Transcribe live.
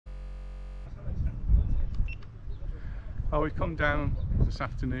Oh, we've come down this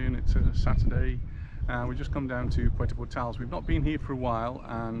afternoon. It's a Saturday. We've just come down to Puerto Portals. We've not been here for a while,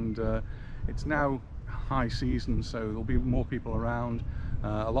 and it's now high season, so there'll be more people around.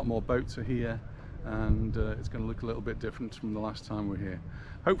 A lot more boats are here, and it's going to look a little bit different from the last time we were here.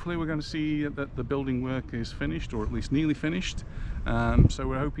 Hopefully we're going to see that the building work is finished, or at least nearly finished. So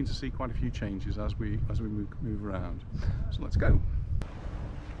we're hoping to see quite a few changes as we move around. So let's go.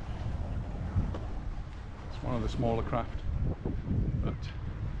 It's one of the smaller craft, but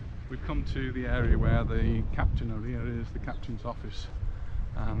we've come to the area where the captainary is, the captain's office,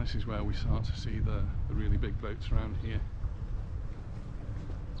 and this is where we start to see the really big boats around here.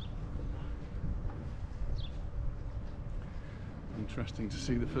 Interesting to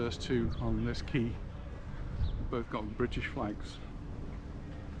see the first two on this quay. They've both got British flags.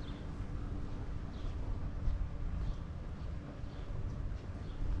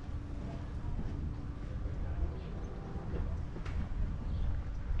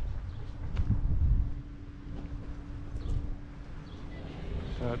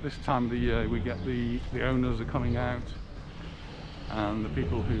 So at this time of the year we get the owners are coming out, and the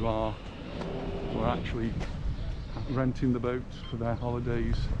people who are actually renting the boats for their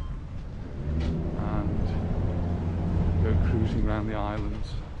holidays and go cruising around the islands.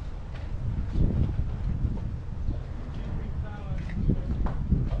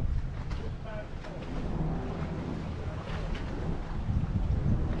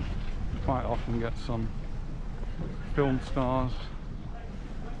 Quite often get some film stars,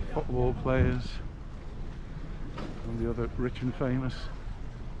 football players, and the other rich and famous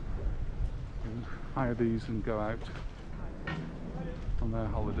who hire these and go out on their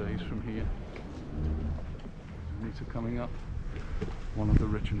holidays from here. Anita coming up, one of the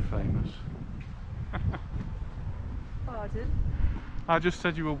rich and famous. Pardon? I just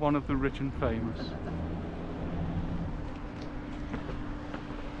said you were one of the rich and famous.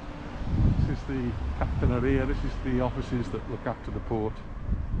 This is the captainary. This is the offices that look after the port.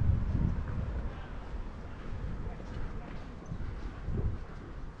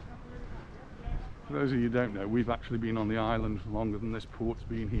 For those of you who don't know, we've actually been on the island for longer than this port's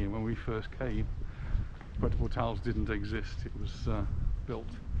been here. When we first came, Puerto Portals didn't exist. It was built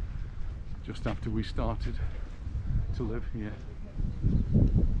just after we started to live here,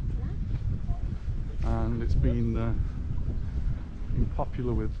 and it's been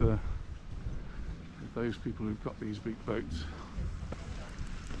popular with those people who've got these big boats.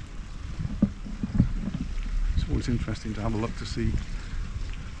 It's always interesting to have a look to see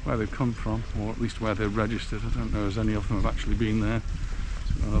where they've come from, or at least where they're registered. I don't know as any of them have actually been there.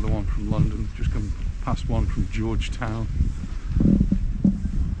 So another one from London, just come past one from Georgetown.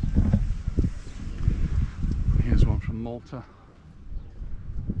 Here's one from Malta.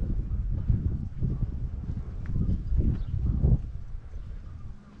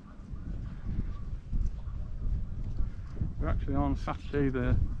 We're actually on Saturday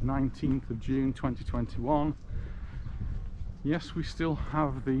the 19th of June 2021. Yes, we still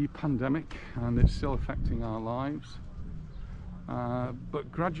have the pandemic and it's still affecting our lives,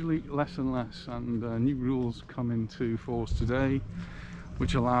 but gradually less and less, and new rules come into force today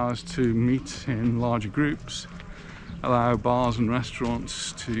which allow us to meet in larger groups, allow bars and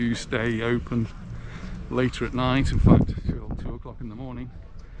restaurants to stay open later at night, in fact till 2 o'clock in the morning.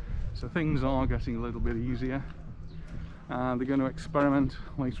 So things are getting a little bit easier. They're going to experiment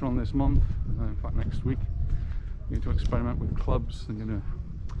later on this month, in fact next week. They're going to experiment with clubs. They're going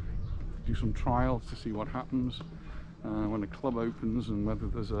to do some trials to see what happens when a club opens, and whether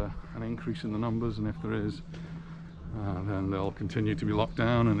there's an increase in the numbers, and if there is, then they'll continue to be locked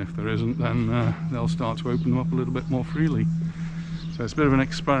down, and if there isn't, then they'll start to open them up a little bit more freely. So it's a bit of an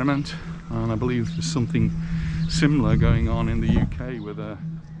experiment, and I believe there's something similar going on in the UK with a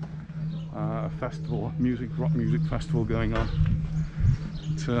festival, rock music festival going on.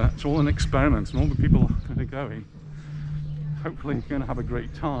 It's all an experiment, and all the people that are going, hopefully they're going to have a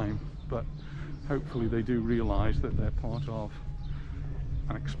great time, but hopefully they do realise that they're part of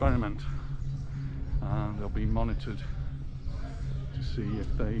an experiment, and they'll be monitored to see if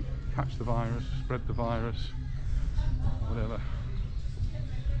they catch the virus, spread the virus, whatever.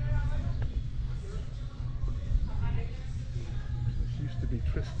 This used to be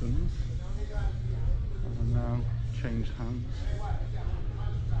Tristan's, and now changed hands.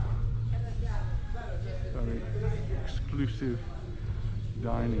 Very exclusive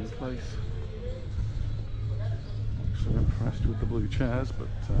dining place. So impressed with the blue chairs, but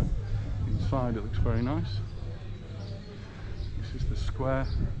inside it looks very nice. This is the square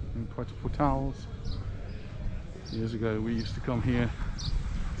in Puerto Portals. Years ago we used to come here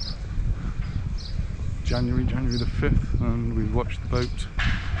January the 5th, and we watched the boat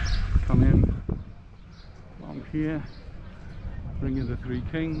come in along here, bringing the three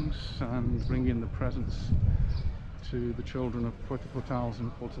kings and bringing the presents to the children of Puerto Portals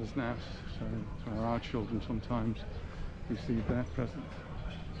and Portals Nest. So our children sometimes receive their present.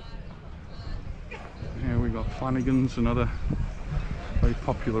 Here we got Flanagan's, another very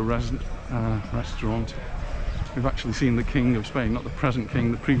popular restaurant. We've actually seen the King of Spain, not the present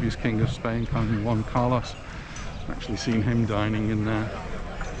king, the previous King of Spain, Juan Carlos. We've actually seen him dining in there.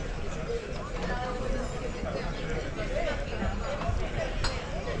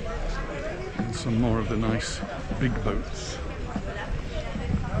 And some more of the nice big boats.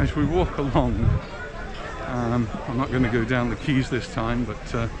 As we walk along, I'm not going to go down the quays this time,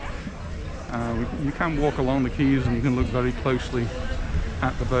 but you can walk along the quays and you can look very closely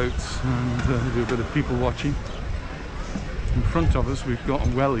at the boats and do a bit of people watching. In front of us we've got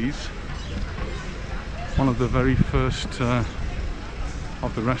Wellies, one of the very first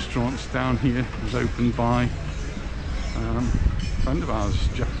of the restaurants down here. Was opened by a friend of ours,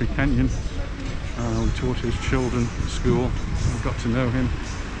 Jeffrey Kenyon. We taught his children at school. I got to know him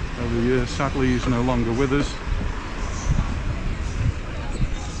over the years. Sadly he's no longer with us,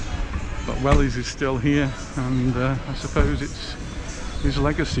 but Wellies is still here, and I suppose it's his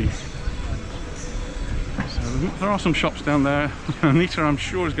legacy. So there are some shops down there. Anita, I'm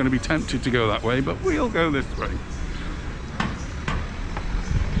sure, is going to be tempted to go that way, but we'll go this way.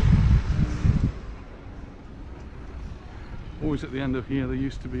 Always at the end of here there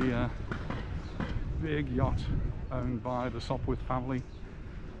used to be a big yacht owned by the Sopwith family.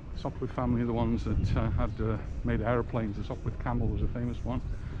 Sopwith family are the ones that had made aeroplanes. The Sopwith Camel was a famous one,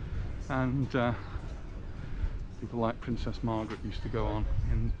 and people like Princess Margaret used to go on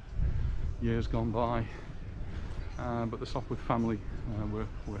in years gone by. But the Sopwith family were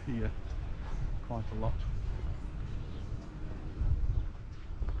here quite a lot.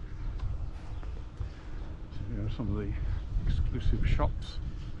 So here are some of the exclusive shops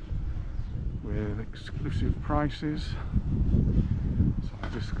with exclusive prices. So I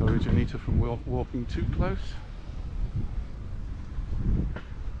discourage Anita from walking too close.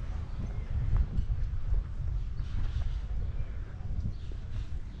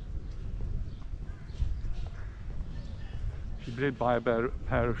 She did buy a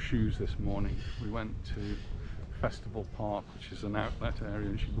pair of shoes this morning. We went to Festival Park, which is an outlet area,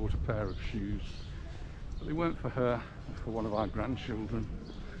 and she bought a pair of shoes. But they weren't for her, for one of our grandchildren.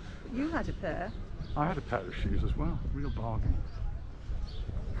 You had a pair? I had a pair of shoes as well. Real bargain.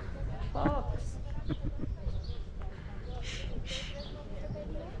 Box.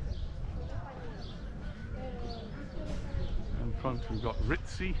 In front we've got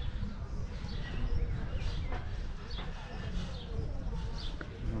Ritzy.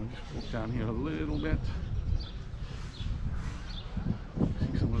 I'll just walk down here a little bit.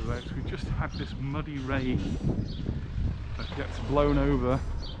 See some of the boats. We've just had this muddy rain that gets blown over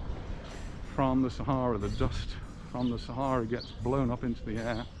from the Sahara. The dust from the Sahara gets blown up into the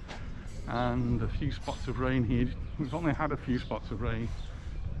air, and a few spots of rain here. We've only had a few spots of rain.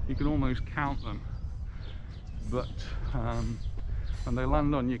 You can almost count them, but when they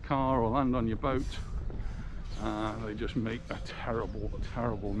land on your car or land on your boat, they just make a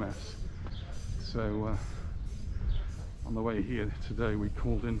terrible mess. So on the way here today we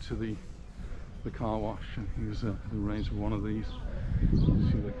called into the car wash, and here's the range of one of these. You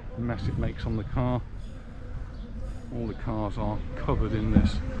see the mess it makes on the car. All the cars are covered in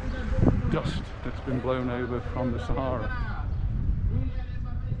this dust that's been blown over from the Sahara.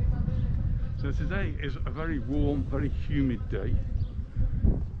 So today is a very warm, very humid day,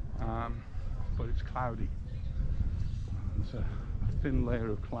 but it's cloudy. It's a thin layer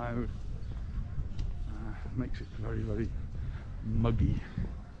of cloud, makes it very muggy.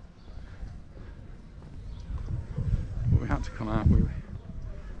 But we had to come out. We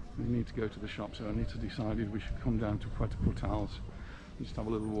need to go to the shop, so Anita decided we should come down to Puerto Portals and just have a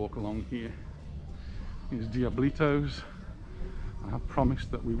little walk along here. Here's Diablitos. I have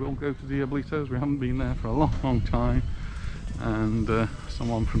promised that we will go to Diablitos. We haven't been there for a long time, and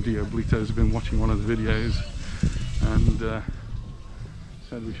someone from Diablitos has been watching one of the videos and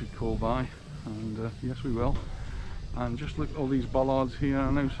said we should call by, and yes, we will. And just look at all these bollards here. I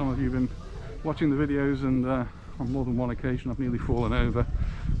know some of you have been watching the videos, and on more than one occasion I've nearly fallen over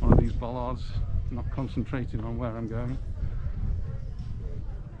one of these bollards, not concentrating on where I'm going.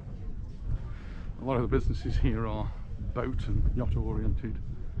 A lot of the businesses here are boat and yacht oriented,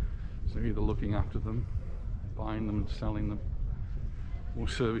 so either looking after them, buying them and selling them, or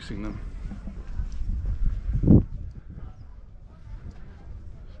servicing them.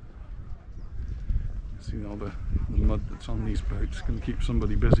 See all the mud that's on these boats. Going to keep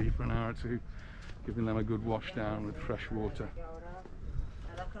somebody busy for an hour or two, giving them a good wash down with fresh water.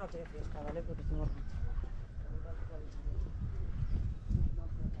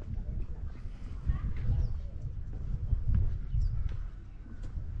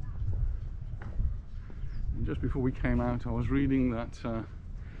 And just before we came out, I was reading that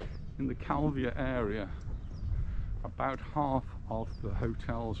in the Calvia area, about half of the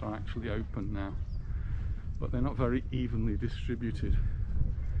hotels are actually open now, but they're not very evenly distributed.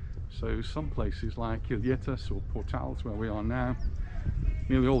 So some places like Ilietas or Portals, where we are now,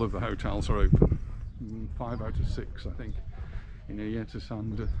 nearly all of the hotels are open. 5 out of 6, I think, in Ilietas,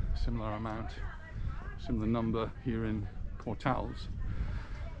 and a similar number here in Portals.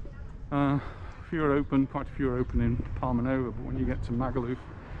 Few are open, quite a few are open in Palmanova, but when you get to Magaluf,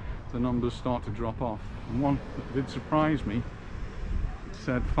 the numbers start to drop off. And one that did surprise me, it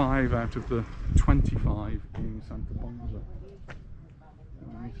said 5 out of the 25 in Santa Ponsa.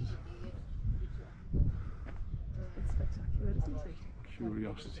 It's spectacular, isn't it?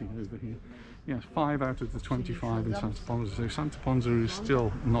 Curiosity over here. Yes, 5 out of the 25 in Santa Ponsa. So Santa Ponsa is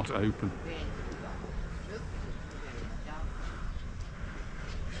still not open.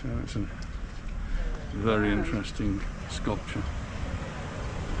 So it's a very interesting sculpture.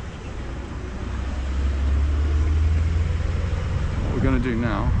 What we're going to do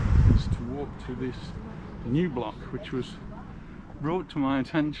now is to walk to this new block, which was brought to my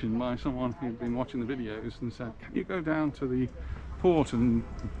attention by someone who'd been watching the videos and said, can you go down to the port and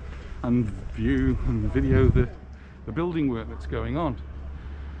view and video the building work that's going on?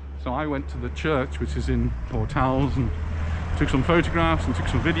 So I went to the church, which is in Portals, and took some photographs and took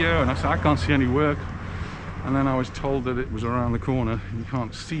some video, and I said, I can't see any work. And then I was told that it was around the corner, you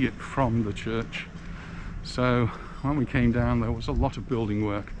can't see it from the church. So when we came down, there was a lot of building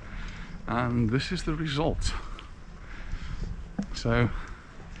work, and this is the result. So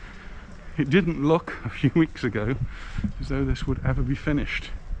it didn't look a few weeks ago as though this would ever be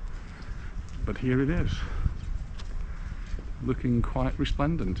finished, but here it is, looking quite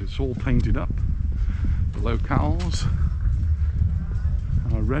resplendent. It's all painted up. The locales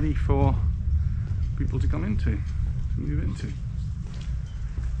are ready for people to come into, to move into.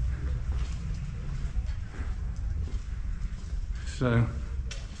 So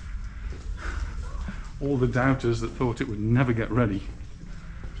all the doubters that thought it would never get ready,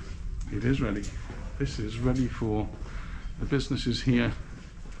 it is ready. This is ready for the businesses here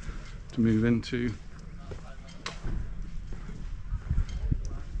to move into.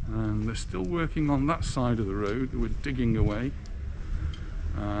 And they're still working on that side of the road. They were digging away,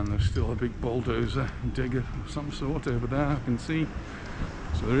 and there's still a big bulldozer digger of some sort over there, I can see.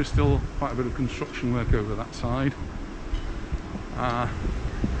 So there is still quite a bit of construction work over that side.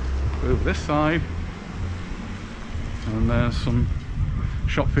 Over this side, and there's some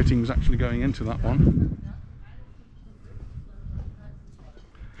shop fittings actually going into that one.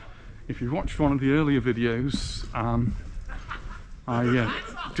 If you've watched one of the earlier videos, I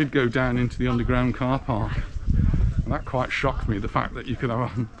did go down into the underground car park, and that quite shocked me, the fact that you could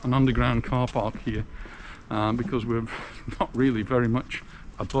have an underground car park here, because we're not really very much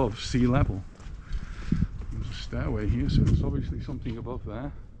above sea level. There's a stairway here, so there's obviously something above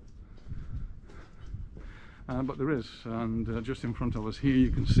there. But there is, and just in front of us here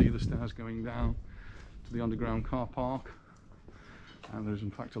you can see the stairs going down to the underground car park, and there's in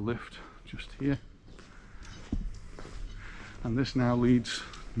fact a lift just here. And this now leads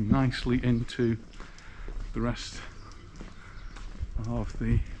nicely into the rest of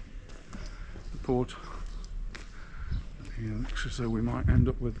the port. Here it looks as though we might end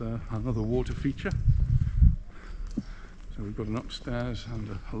up with another water feature. So we've got an upstairs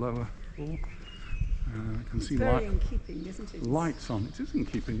and a lower floor. I can see very in keeping, isn't it? Lights on. It is in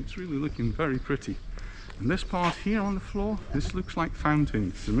keeping. It's really looking very pretty. And this part here on the floor, this looks like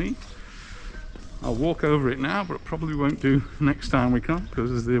fountains to me. I'll walk over it now, but probably won't do next time we come,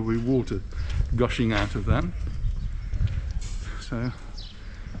 because there'll be water gushing out of them. So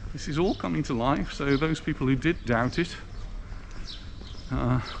this is all coming to life. So those people who did doubt it,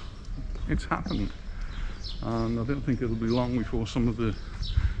 it's happened. And I don't think it'll be long before some of the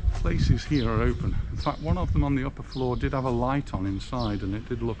places here are open. In fact, one of them on the upper floor did have a light on inside, and it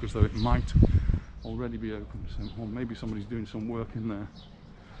did look as though it might already be open. So, or maybe somebody's doing some work in there.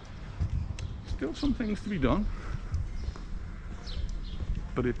 Still some things to be done,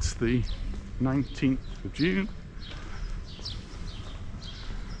 but it's the 19th of June,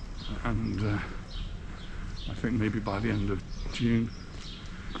 and I think maybe by the end of June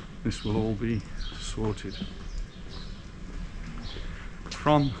this will all be sorted.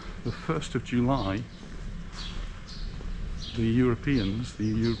 From the 1st of July the Europeans, the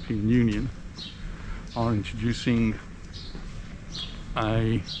European Union, are introducing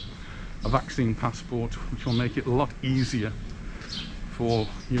a vaccine passport, which will make it a lot easier for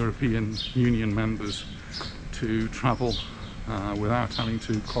European Union members to travel without having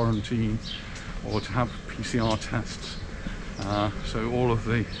to quarantine or to have PCR tests. So all of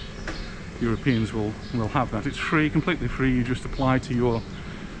the Europeans will have that. It's free, completely free. You just apply to your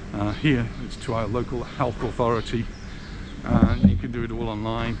here it's to our local health authority, and you can do it all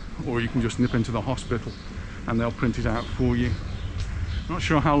online, or you can just nip into the hospital and they'll print it out for you. Not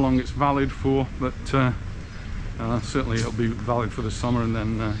sure how long it's valid for, but certainly it'll be valid for the summer, and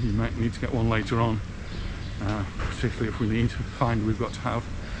then you might need to get one later on, particularly if we need to find we've got to have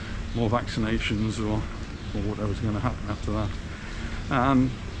more vaccinations or whatever's going to happen after that.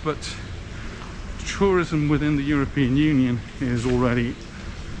 But tourism within the European Union is already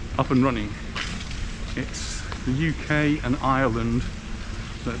up and running. It's the UK and Ireland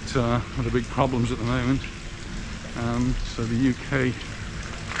that are the big problems at the moment. So the UK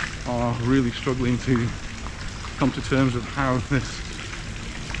are really struggling to come to terms with how this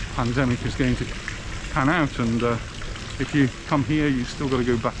pandemic is going to pan out, and if you come here you've still got to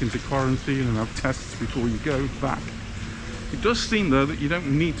go back into quarantine and have tests before you go back. It does seem though that you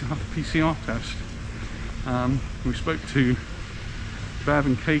don't need to have a PCR test. We spoke to Bev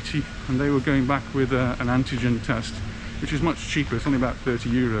and Katie, and they were going back with an antigen test, which is much cheaper. It's only about 30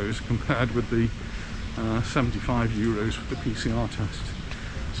 euros compared with the 75 euros for the PCR test.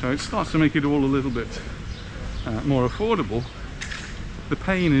 So it starts to make it all a little bit more affordable. The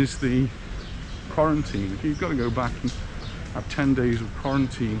pain is the quarantine. If you've got to go back and have 10 days of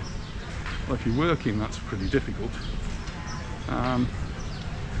quarantine, well, if you're working, that's pretty difficult.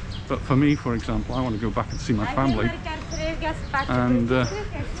 But for me, for example, I want to go back and see my family, and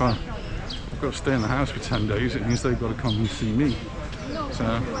if I've got to stay in the house for 10 days, it means they've got to come and see me.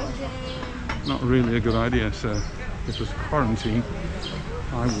 So not really a good idea. So if there's quarantine,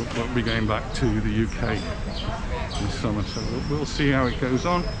 I won't be going back to the UK this summer. So we'll see how it goes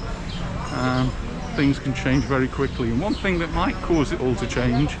on. Things can change very quickly, and one thing that might cause it all to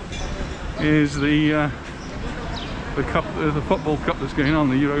change is the football cup that's going on,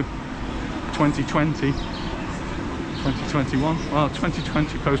 the Euro 2020, 2021. Well,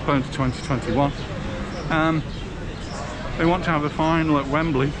 2020 postponed to 2021. They want to have the final at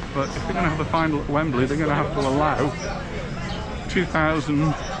Wembley, but if they're going to have the final at Wembley, they're going to have to allow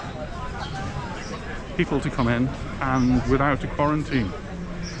 2,000 people to come in, and without a quarantine.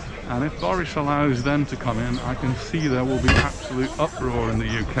 And if Boris allows them to come in, I can see there will be absolute uproar in the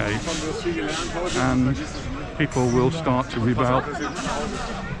UK, and people will start to rebel,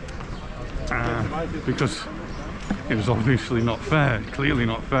 because it is obviously not fair, clearly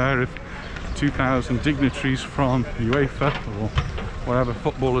not fair, if 2,000 dignitaries from UEFA or whatever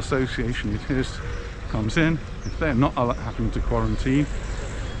football association it is comes in. If they're not having to quarantine,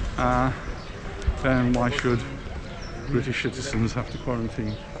 then why should British citizens have to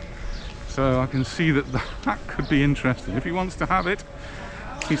quarantine? So I can see that that could be interesting. If he wants to have it,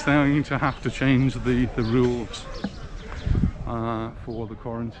 he's going to have to change the rules for the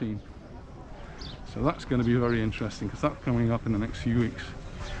quarantine. So that's going to be very interesting, because that's coming up in the next few weeks.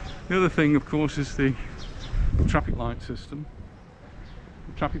 The other thing, of course, is the traffic light system.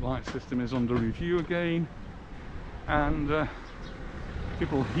 The traffic light system is under review again, and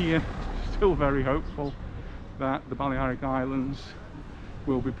people here are still very hopeful that the Balearic Islands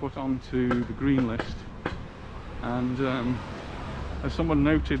will be put onto the green list. And as someone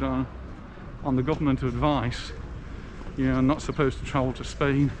noted on the government advice, you're not supposed to travel to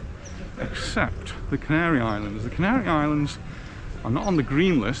Spain except the Canary Islands. The Canary Islands are not on the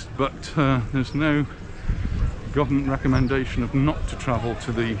green list, but there's no government recommendation of not to travel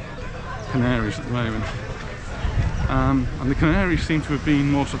to the Canaries at the moment. And the Canaries seem to have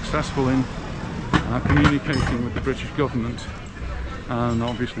been more successful in communicating with the British government, and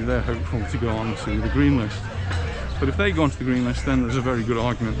obviously they're hopeful to go on to the green list. But if they go onto the green list, then there's a very good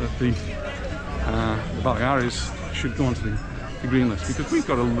argument that the Baleares should go onto the green list, because we've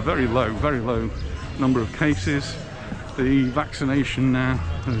got a very low number of cases. The vaccination now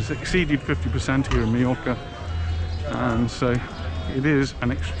has exceeded 50% here in Mallorca, and so it is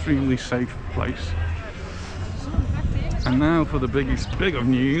an extremely safe place. And now for the biggest bit of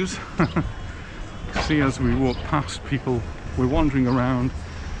news. See, as we walk past, people, we're wandering around,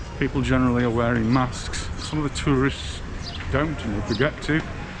 people generally are wearing masks. Some of the tourists don't, and they forget to.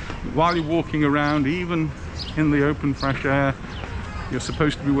 While you're walking around, even in the open fresh air, you're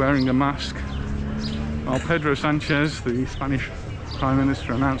supposed to be wearing a mask. Well, Pedro Sanchez, the Spanish Prime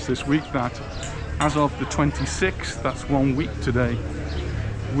Minister, announced this week that as of the 26th, that's 1 week today,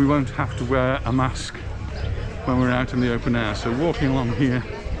 we won't have to wear a mask when we're out in the open air. So walking along here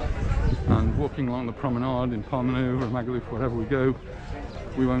and walking along the promenade in Palmanova or Magaluf, wherever we go,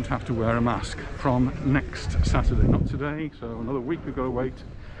 we won't have to wear a mask from next Saturday. Not today, so another week we've got to wait,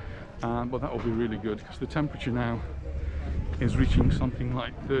 but that will be really good because the temperature now is reaching something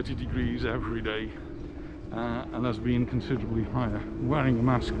like 30 degrees every day, and has been considerably higher. Wearing a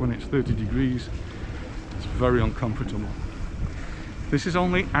mask when it's 30 degrees is very uncomfortable. This is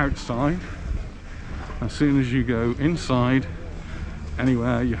only outside. As soon as you go inside,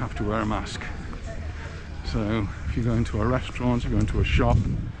 anywhere, you have to wear a mask. So if you go into a restaurant, you go into a shop,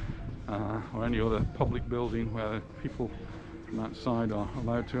 or any other public building where people from outside are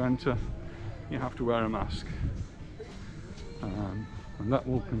allowed to enter, you have to wear a mask. And that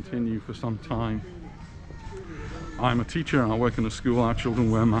will continue for some time. I'm a teacher and I work in a school. Our children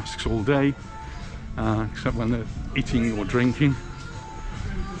wear masks all day, except when they're eating or drinking.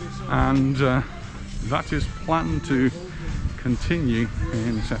 And that is planned to continue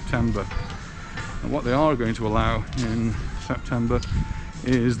in September. And what they are going to allow in September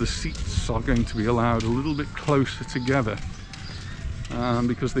is the seats are going to be allowed a little bit closer together,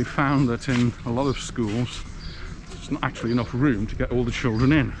 because they found that in a lot of schools there's not actually enough room to get all the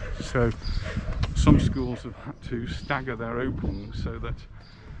children in. So some schools have had to stagger their openings so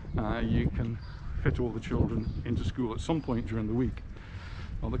that you can fit all the children into school at some point during the week.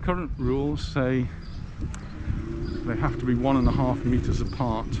 Well, the current rules say they have to be 1.5 meters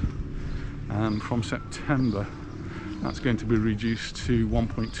apart. From September, that's going to be reduced to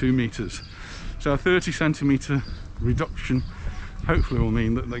 1.2 meters. So a 30 centimeter reduction hopefully will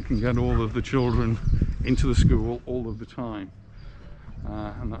mean that they can get all of the children into the school all of the time.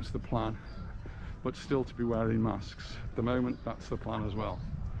 And that's the plan. But still to be wearing masks. At the moment, that's the plan as well.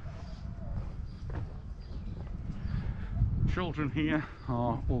 Children here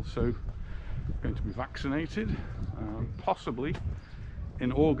are also going to be vaccinated, possibly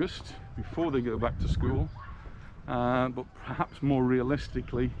in August before they go back to school, but perhaps more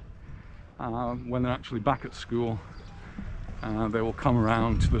realistically when they're actually back at school, they will come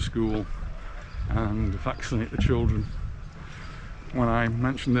around to the school and vaccinate the children. When I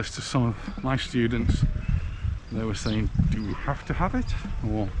mentioned this to some of my students, they were saying, do we have to have it,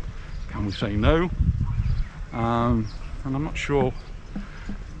 or can we say no? And I'm not sure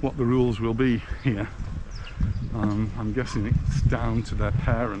what the rules will be here. I'm guessing it's down to their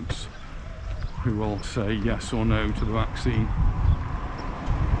parents who will say yes or no to the vaccine.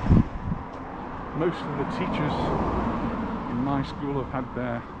 Most of the teachers in my school have had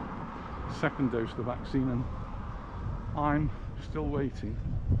their second dose of the vaccine, and I'm still waiting.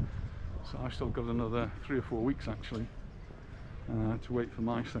 So I've still got another 3 or 4 weeks actually to wait for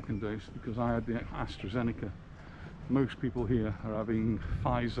my second dose, because I had the AstraZeneca. Most people here are having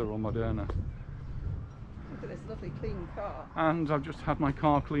Pfizer or Moderna. Look at this lovely clean car. And I've just had my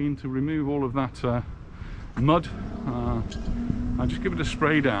car cleaned to remove all of that mud. I just give it a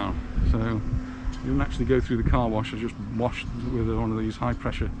spray down, so you didn't actually go through the car wash. I just washed with one of these high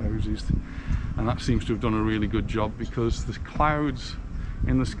pressure hoses, and that seems to have done a really good job, because the clouds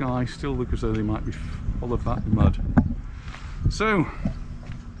in the sky still look as though they might be full of that mud. So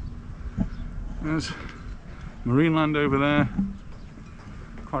there's Marineland over there.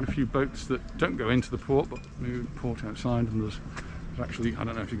 Quite a few boats that don't go into the port but move port outside, and there's actually, I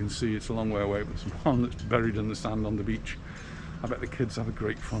don't know if you can see, it's a long way away, but there's one that's buried in the sand on the beach. I bet the kids have a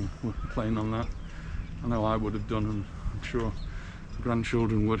great fun playing on that. I know I would have done, and I'm sure the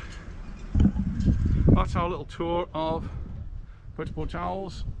grandchildren would. That's our little tour of Puerto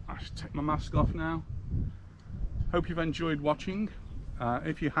Portals. I should take my mask off now. Hope you've enjoyed watching.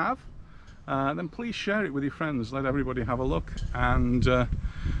 If you have, then please share it with your friends, let everybody have a look, and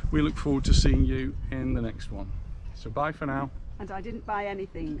we look forward to seeing you in the next one. So bye for now. And I didn't buy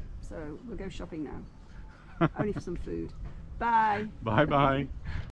anything, so we'll go shopping now. Only for some food. Bye. Bye bye.